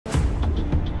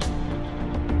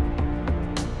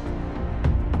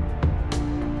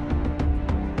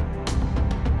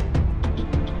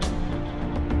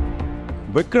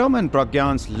Vikram and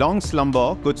Pragyaan's long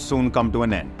slumber could soon come to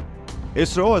an end.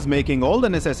 ISRO is making all the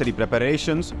necessary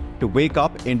preparations to wake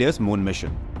up India's moon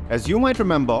mission. As you might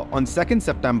remember, on 2nd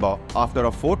September, after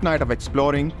a fortnight of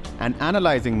exploring and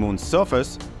analyzing moon's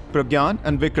surface, Pragyaan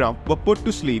and Vikram were put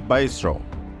to sleep by ISRO.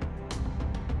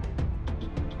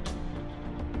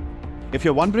 If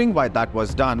you're wondering why that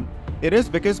was done, it is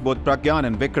because both Pragyaan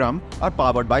and Vikram are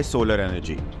powered by solar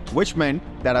energy, which meant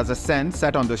that as a sun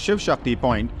set on the Shivshakti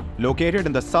point located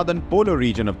in the southern polar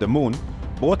region of the moon,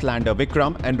 both lander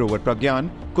Vikram and rover Pragyaan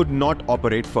could not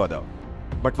operate further.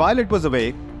 But while it was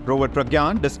away, rover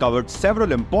Pragyaan discovered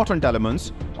several important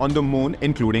elements on the moon,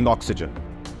 including oxygen.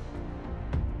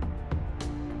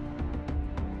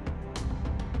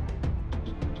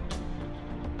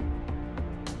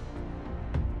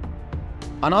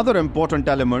 Another important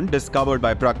element discovered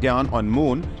by Pragyaan on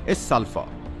moon is sulfur.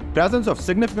 Presence of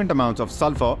significant amounts of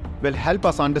sulfur will help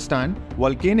us understand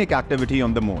volcanic activity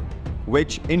on the moon,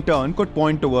 which in turn could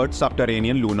point towards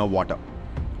subterranean lunar water.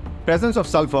 Presence of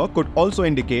sulfur could also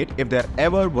indicate if there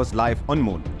ever was life on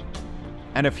moon.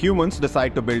 And if humans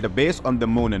decide to build a base on the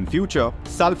moon in future,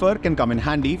 sulfur can come in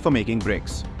handy for making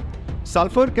bricks.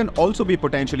 Sulfur can also be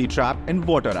potentially trapped in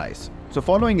water ice, so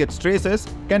following its traces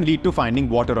can lead to finding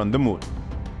water on the moon.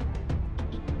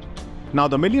 Now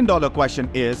the million-dollar question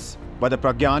is whether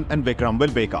Pragyaan and Vikram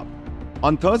will wake up.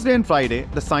 On Thursday and Friday,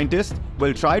 the scientists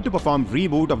will try to perform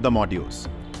reboot of the modules.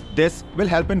 This will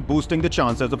help in boosting the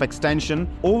chances of extension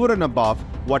over and above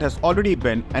what has already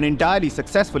been an entirely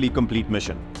successfully complete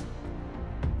mission.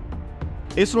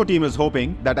 ISRO team is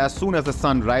hoping that as soon as the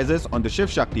sun rises on the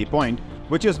Shivshakti point,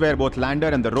 which is where both lander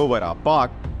and the rover are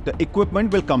parked, the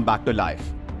equipment will come back to life.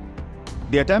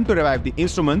 The attempt to revive the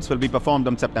instruments will be performed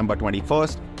on September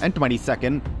 21st and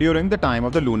 22nd during the time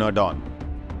of the lunar dawn.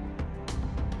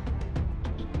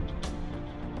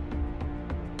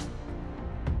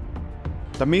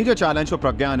 The major challenge for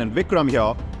Pragyaan and Vikram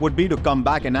here would be to come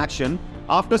back in action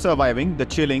after surviving the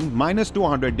chilling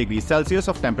 -200 degrees Celsius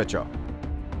of temperature.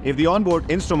 If the onboard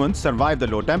instruments survive the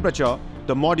low temperature,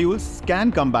 the modules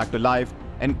can come back to life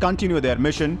and continue their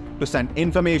mission to send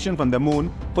information from the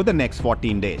moon for the next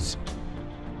 14 days.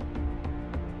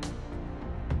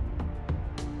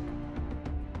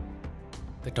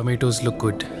 The tomatoes look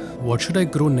good. What should I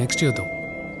grow next year though?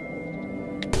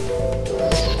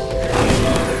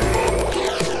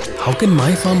 How can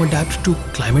my farm adapt to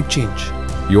climate change?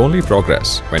 You only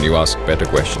progress when you ask better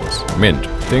questions. Mint.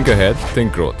 Think ahead,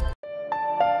 think growth.